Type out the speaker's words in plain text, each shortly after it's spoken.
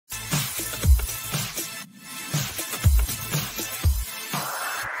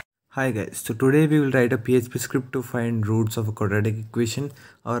Hi guys, so today we will write a PHP script to find roots of a quadratic equation.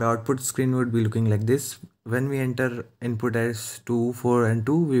 Our output screen would be looking like this. When we enter input as 2, 4 and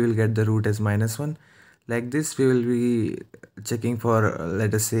 2, we will get the root as -1. Like this, we will be checking for,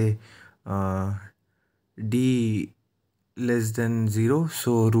 let us say, d less than 0.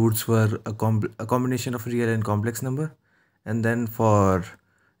 So roots were a combination of real and complex number. And then for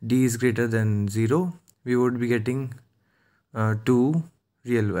d is greater than 0, we would be getting 2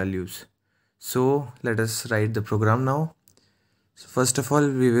 real values. So let us write the program now. So first of all,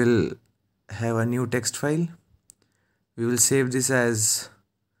 we will have a new text file. We will save this as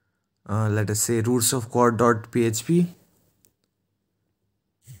let us say roots of quad.php.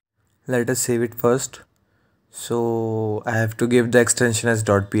 Let us save it first. So I have to give the extension as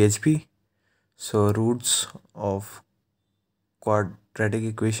 .php. So roots of quadratic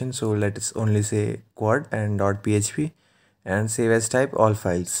equation. So let us only say quad and .php and save as type all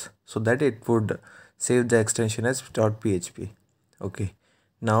files, so that it would save the extension as .php. Okay,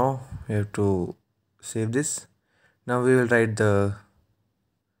 now we have to save this. Now we will write the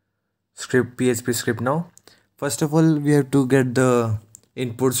PHP script now. First of all, we have to get the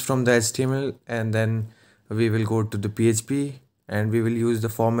inputs from the HTML, and then we will go to the PHP and we will use the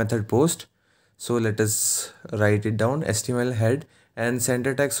form method post. So let us write it down, HTML head and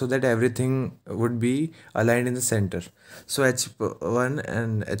center tag, so that everything would be aligned in the center. So h1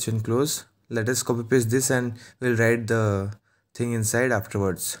 and h1 close. Let us copy paste this and we'll write the thing inside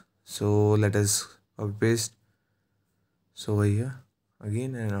afterwards. So let us copy paste. So over here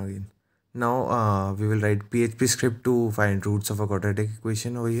again and again. Now we will write PHP script to find roots of a quadratic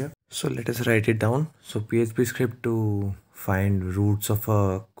equation over here. So let us write it down. So PHP script to find roots of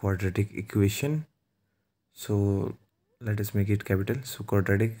a quadratic equation. So let us make it capital. So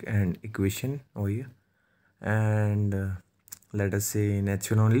quadratic and equation over here. And let us say in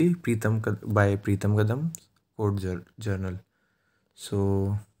H1 only, Pritam by Pritam Kadam code journal.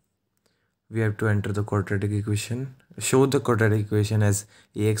 So we have to enter the quadratic equation, show the quadratic equation as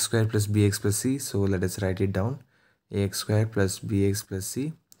ax square plus bx plus c. So let us write it down, ax square plus bx plus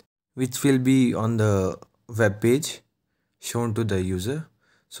c, which will be on the web page shown to the user.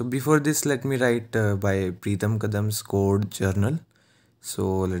 So before this, let me write by Pritam Kadam's code journal.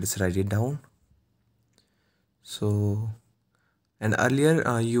 So let us write it down. So, and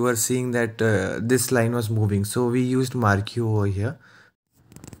earlier you were seeing that this line was moving, so we used mark over here.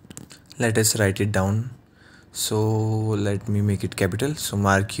 Let us write it down. So let me make it capital. So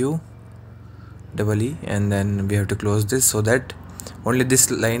mark double E, and then we have to close this so that only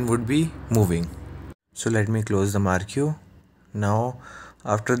this line would be moving. So let me close the mark. Now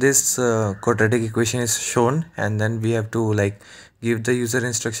after this quadratic equation is shown, and then we have to give the user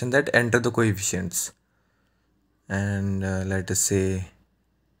instruction that enter the coefficients, and let us say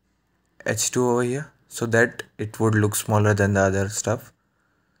h2 over here, so that it would look smaller than the other stuff.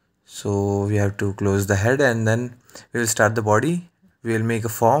 So we have to close the head, and then we will start the body. We will make a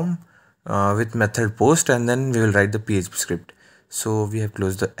form with method post, and then we will write the PHP script. So we have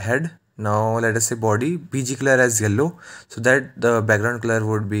closed the head. Now let us say body, BG color as yellow, so that the background color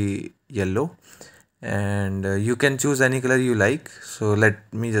would be yellow, and you can choose any color you like. So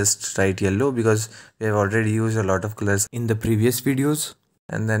let me just write yellow because we have already used a lot of colors in the previous videos.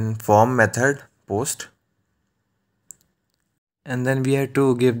 And then form method post, and then we have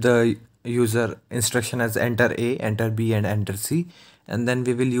to give the user instruction as enter A, enter B and enter C, and then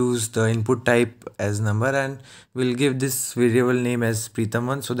we will use the input type as number, and we'll give this variable name as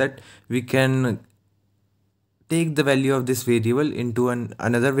Pritam1, so that we can take the value of this variable into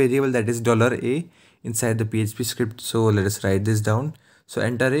another variable, that is $A, inside the PHP script. So let us write this down. So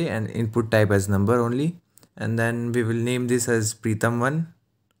enter A and input type as number only, and then we will name this as Pritam1.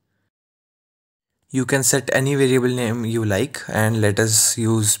 You can set any variable name you like, and let us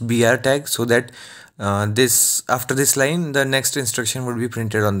use br tag, so that this after this line the next instruction would be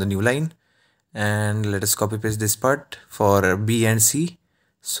printed on the new line. And let us copy paste this part for B and C.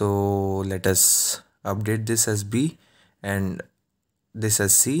 So let us update this as B and this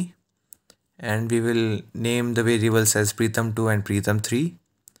as C, and we will name the variables as Pritam2 and Pritam3,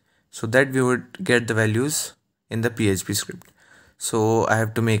 so that we would get the values in the PHP script. So I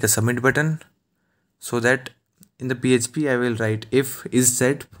have to make a submit button, so that in the PHP I will write if is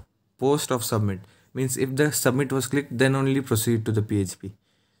set post of submit, means if the submit was clicked, then only proceed to the PHP.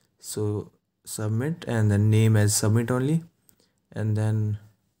 So submit, and then name as submit only, and then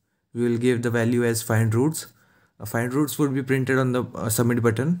we will give the value as find roots. Find roots would be printed on the submit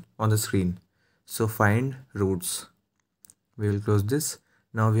button on the screen. So find roots. We will close this.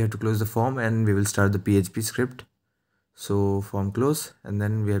 Now we have to close the form, and we will start the PHP script. So form close, and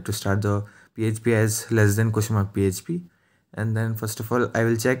then we have to start the PHP as less than question mark PHP. And then first of all I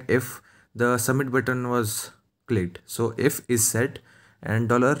will check if the submit button was clicked. So if is set and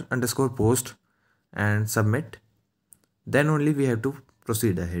 $_post and submit, then only we have to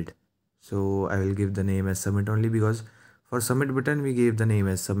proceed ahead. So I will give the name as submit only, because for submit button we gave the name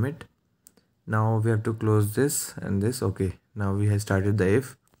as submit. Now we have to close this and this. Okay, now we have started the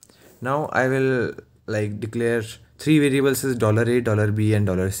if. Now I will like declare three variables as $A, $B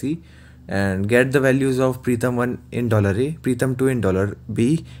and $C, and get the values of Pritam1 in $A, Pritam2 in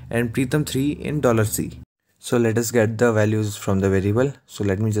 $B and Pritam3 in $C. So let us get the values from the variable. So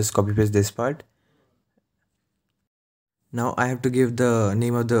let me just copy paste this part. Now I have to give the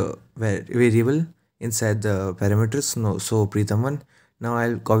name of the variable inside the parameters. No, so Pritam1. Now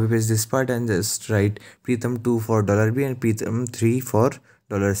I'll copy paste this part and just write Pritam2 for $B and Pritam3 for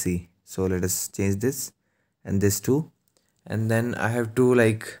 $C. So let us change this and this too. And then I have to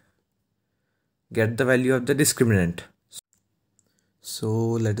like get the value of the discriminant. So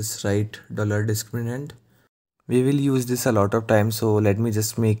let us write $discriminant. We will use this a lot of times, so let me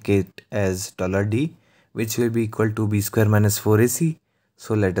just make it as $D, which will be equal to b square minus 4ac.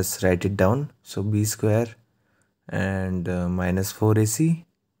 So let us write it down. So b square and minus 4ac.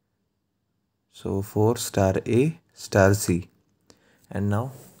 So 4 star a star c, and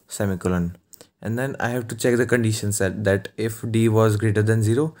now semicolon. And then I have to check the conditions that if d was greater than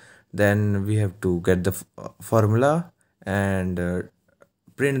 0, then we have to get the formula and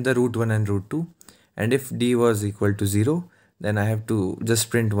print the root 1 and root 2. And if d was equal to 0, then I have to just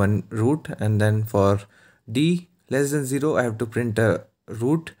print one root, and then for d less than 0 I have to print a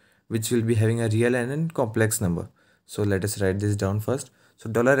root which will be having a real and a complex number. So let us write this down first. So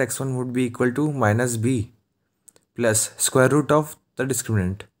 $x1 would be equal to minus b plus square root of the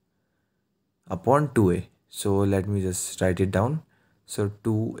discriminant upon 2a. So let me just write it down. So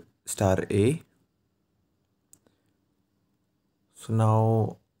 2 star a. So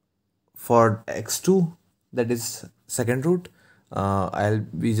now for x2, that is second root, I'll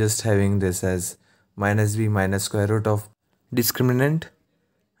be just having this as minus b minus square root of discriminant,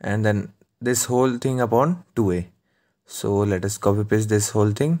 and then this whole thing upon 2a. So let us copy paste this whole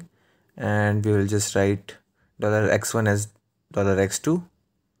thing, and we will just write $x1 as $x2.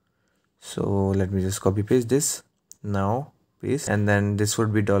 So let me just copy paste this. Now paste, and then this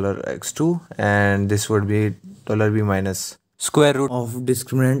would be $x2 and this would be $b minus square root of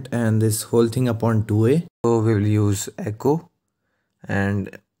discriminant and this whole thing upon 2a. So we will use echo,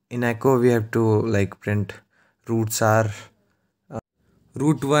 and in echo we have to like print roots are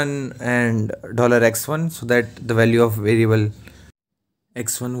root 1 and $x1, so that the value of variable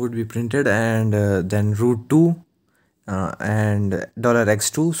x1 would be printed, and then root 2 and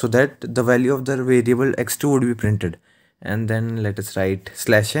 $x2, so that the value of the variable x2 would be printed. And then let us write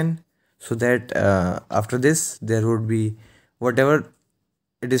 /n, so that after this there would be whatever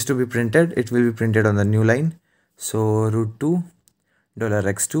it is to be printed, it will be printed on the new line. So root 2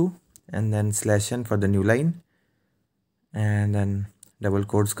 $x2 and then /n for the new line, and then double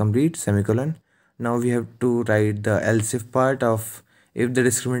quotes complete semicolon. Now we have to write the else if part of if the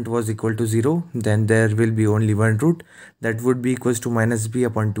discriminant was equal to 0, then there will be only one root, that would be equals to minus b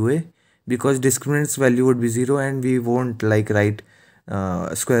upon 2a, because discriminant's value would be 0 and we won't like write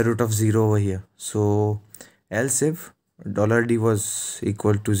square root of 0 over here. So else if $d was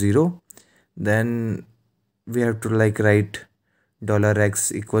equal to 0, then we have to like write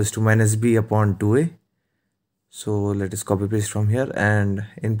 $x equals to minus b upon 2a. So let us copy paste from here, and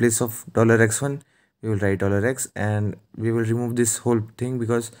in place of $x1 we will write $x, and we will remove this whole thing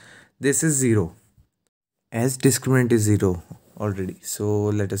because this is 0 as discriminant is 0 already. So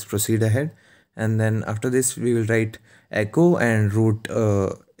let us proceed ahead, and then after this we will write echo and root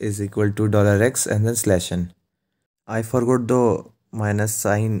is equal to $x and then /n. I forgot the minus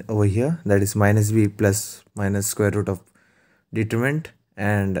sign over here, that is minus b plus minus square root of determinant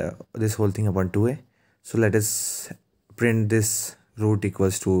and this whole thing upon 2a. So let us print this root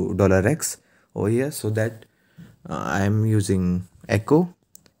equals to $x over here, so that I am using echo,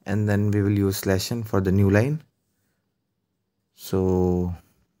 and then we will use /n for the new line. So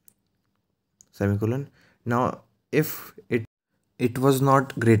semicolon. Now if it was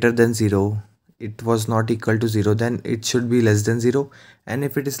not greater than 0, it was not equal to 0, then it should be less than 0, and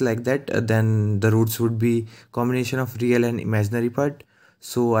if it is like that, then the roots would be combination of real and imaginary part.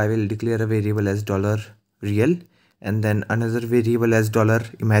 So I will declare a variable as $real and then another variable as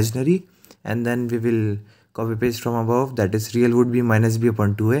 $imaginary, and then we will copy paste from above, that is real would be minus b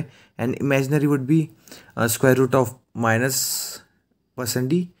upon 2a and imaginary would be square root of minus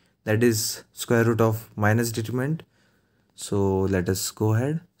 %d, that is square root of minus determinant. So let us go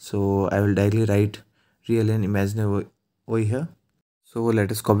ahead. So I will directly write real and imaginary over here. So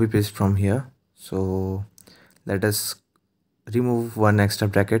let us copy paste from here. So let us remove one extra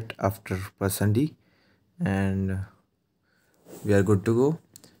bracket after %d and we are good to go.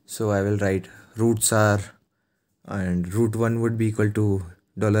 So I will write roots are, and root 1 would be equal to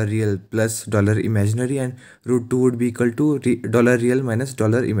 $real plus $imaginary, and root 2 would be equal to $real minus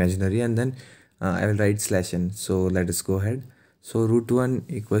 $imaginary, and then I will write /n. So let us go ahead. So root 1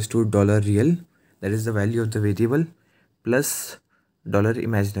 equals to $real, that is the value of the variable, plus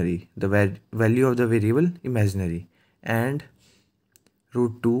 $imaginary, the value of the variable imaginary, and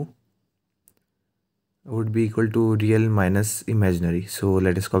root 2 would be equal to real minus imaginary. So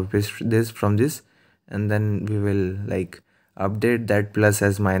let us copy paste this from this, and then we will like update that plus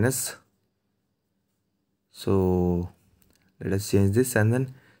as minus. So let us change this, and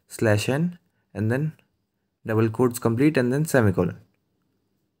then /n, and then double quotes complete, and then semicolon.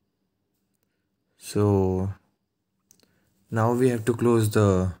 So now we have to close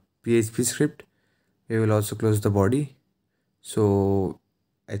the PHP script. We will also close the body. So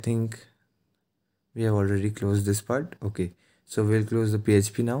I think we have already closed this part. Okay, so we'll close the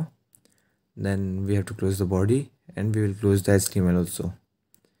PHP now. Then we have to close the body, and we will close the HTML also.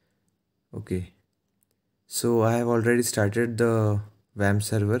 Okay, so I have already started the WAMP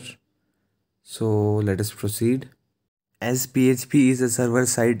server. So let us proceed. As PHP is a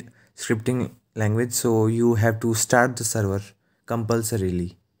server-side scripting language, so you have to start the server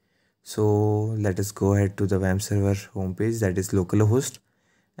compulsorily. So let us go ahead to the WAMP server homepage, that is localhost,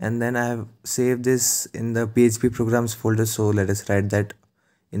 and then I have saved this in the PHP programs folder. So let us write that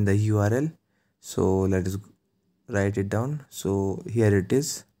in the URL. So let us write it down. So here it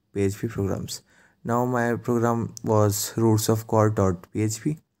is, PHP programs. Now my program was roots of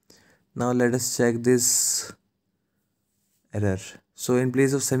quad.php. Now let us check this error. So in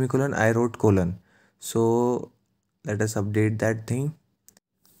place of semicolon I wrote colon. So let us update that thing.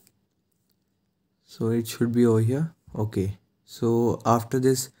 So it should be over here. Okay, so after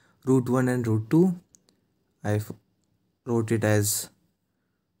this root 1 and root 2 I wrote it as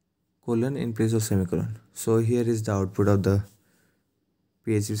colon in place of semicolon. So here is the output of the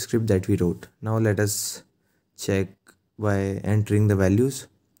PHP script that we wrote. Now let us check by entering the values.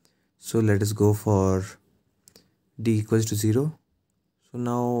 So let us go for d equals to 0. So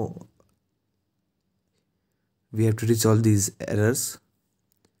now we have to resolve these errors.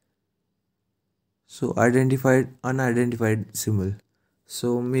 So identified, unidentified symbol.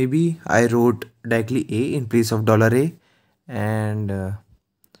 So maybe I wrote directly A in place of $a, and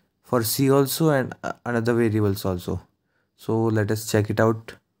for C also, and another variables also. So let us check it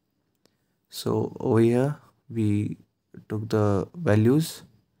out. So over here we took the values,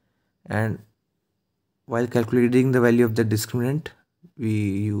 and while calculating the value of the discriminant we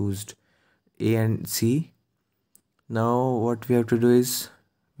used A and C. Now what we have to do is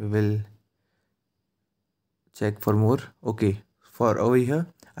we will check for more. Okay, for over here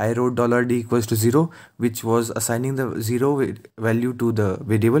I wrote $d equals to 0, which was assigning the 0 value to the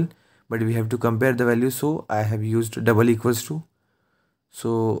variable, but we have to compare the value, so I have used double equals to.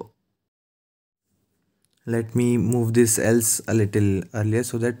 So let me move this else a little earlier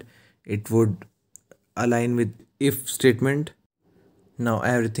so that it would align with if statement. Now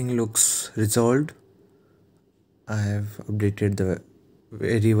everything looks resolved. I have updated the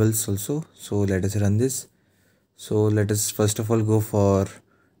variables also. So let us run this. So let us first of all go for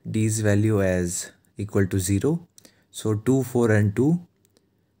d's value as equal to 0. So 2, 4 and 2,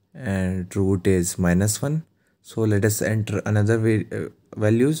 and root is -1. So let us enter another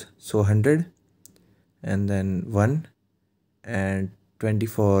values. So 100, and then 1, and 20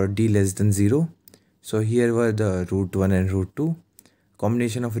 for d less than 0. So here were the root 1 and root 2,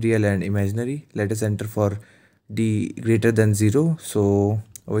 combination of real and imaginary. Let us enter for d greater than 0. So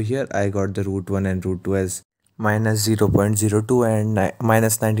over here I got the root 1 and root 2 as -0.02 and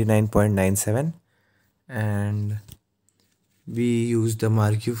 -99.97, and we use the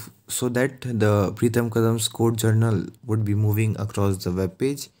marquee so that the Pritam Kadam's code journal would be moving across the web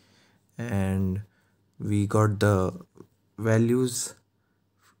page, and we got the values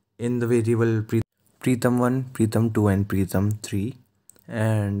in the variable Pritam 1, Pritam 2 and Pritam 3,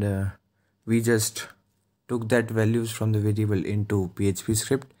 and we just took that values from the variable into PHP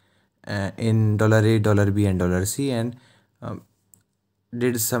script in $a, $b and $c, and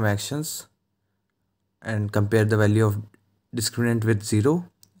did some actions and compared the value of discriminant with 0,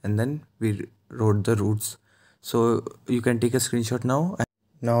 and then we wrote the roots. So you can take a screenshot now.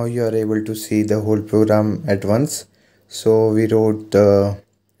 Now you are able to see the whole program at once. So we wrote the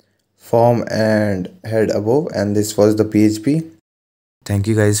form and head above, and this was the PHP. Thank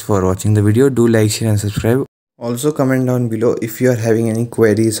you guys for watching the video. Do like, share and subscribe. Also comment down below if you are having any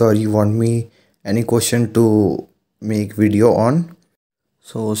queries or you want me any question to make video on.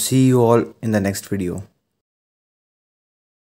 So see you all in the next video.